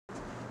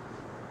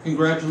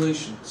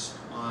Congratulations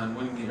on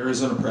winning the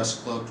Arizona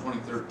Press Club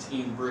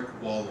 2013 Brick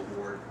Wall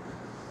Award.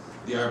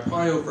 The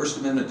Arpaio First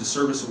Amendment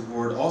Disservice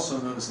Award, also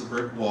known as the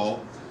Brick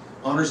Wall,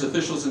 honors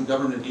officials and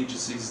government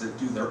agencies that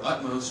do their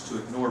utmost to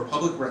ignore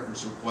public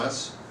records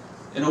requests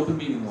and open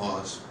meeting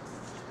laws,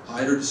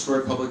 hide or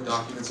destroy public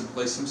documents, and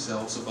place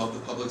themselves above the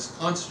public's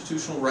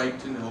constitutional right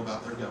to know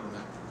about their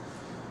government.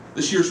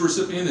 This year's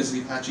recipient is the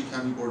Apache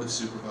County Board of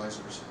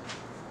Supervisors.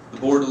 The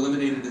board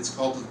eliminated its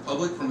call to the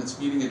public from its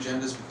meeting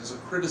agendas because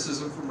of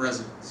criticism from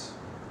residents.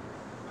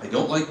 I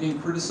don't like being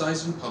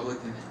criticized in public,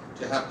 and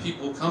to have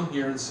people come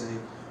here and say,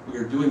 we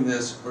are doing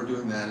this or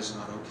doing that is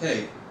not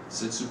okay,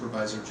 said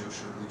Supervisor Joe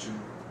Shirley Jr.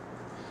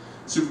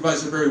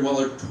 Supervisor Barry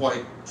Weller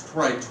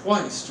tried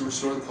twice to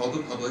restore the call to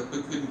the public,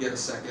 but couldn't get a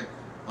second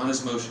on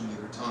his motion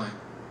either time.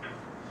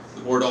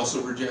 The board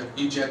also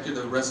ejected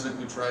a resident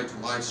who tried to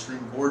live stream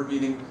a board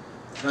meeting,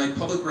 denied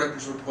public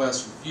records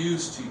requests,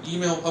 refused to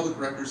email public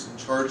records, and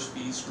charged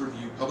fees to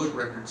review public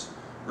records,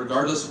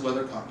 regardless of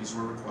whether copies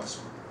were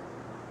requested.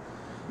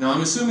 Now,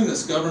 I'm assuming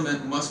this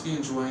government must be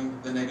enjoying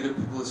the negative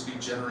publicity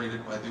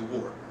generated by the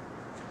award,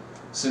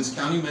 since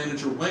County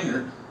Manager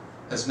Wenger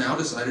has now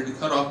decided to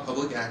cut off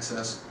public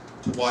access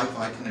to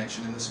Wi-Fi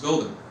connection in this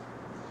building,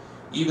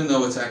 even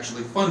though it's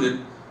actually funded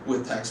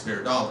with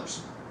taxpayer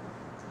dollars.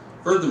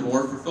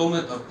 Furthermore,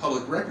 fulfillment of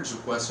public records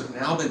requests have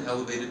now been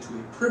elevated to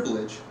a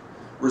privilege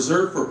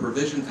reserved for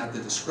provision at the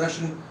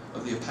discretion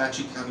of the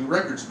Apache County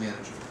Records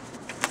Manager,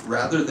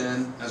 rather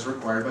than as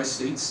required by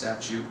state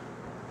statute,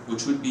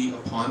 which would be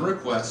upon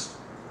request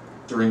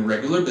during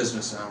regular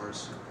business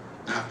hours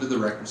after the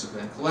records have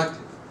been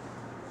collected.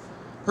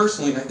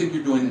 Personally, I think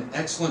you're doing an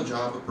excellent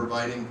job of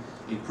providing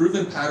a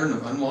proven pattern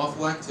of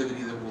unlawful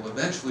activity that will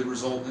eventually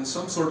result in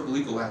some sort of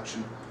legal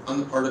action on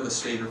the part of a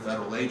state or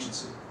federal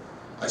agency.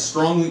 I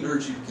strongly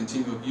urge you to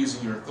continue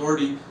abusing your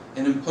authority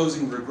and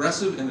imposing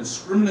regressive and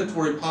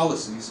discriminatory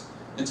policies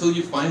until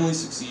you finally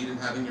succeed in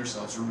having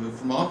yourselves removed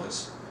from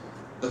office.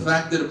 The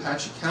fact that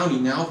Apache County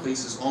now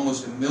faces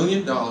almost $1 million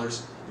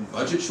in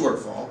budget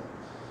shortfall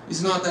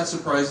is not that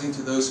surprising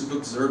to those who've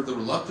observed the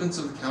reluctance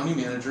of the county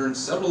manager and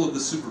several of the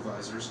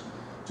supervisors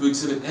to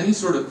exhibit any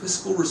sort of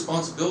fiscal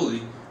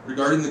responsibility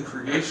regarding the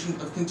creation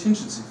of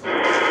contingency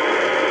funds.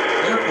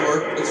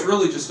 Therefore, it's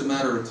really just a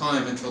matter of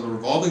time until the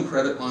revolving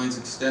credit lines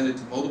extended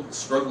to multiple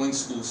struggling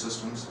school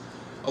systems,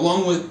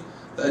 along with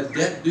the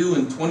debt due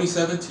in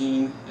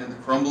 2017 and the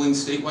crumbling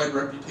statewide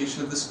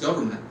reputation of this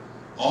government,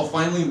 all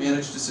finally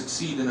managed to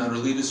succeed in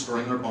utterly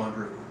destroying our bond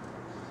rating.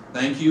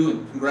 Thank you,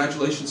 and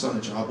congratulations on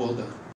a job well done.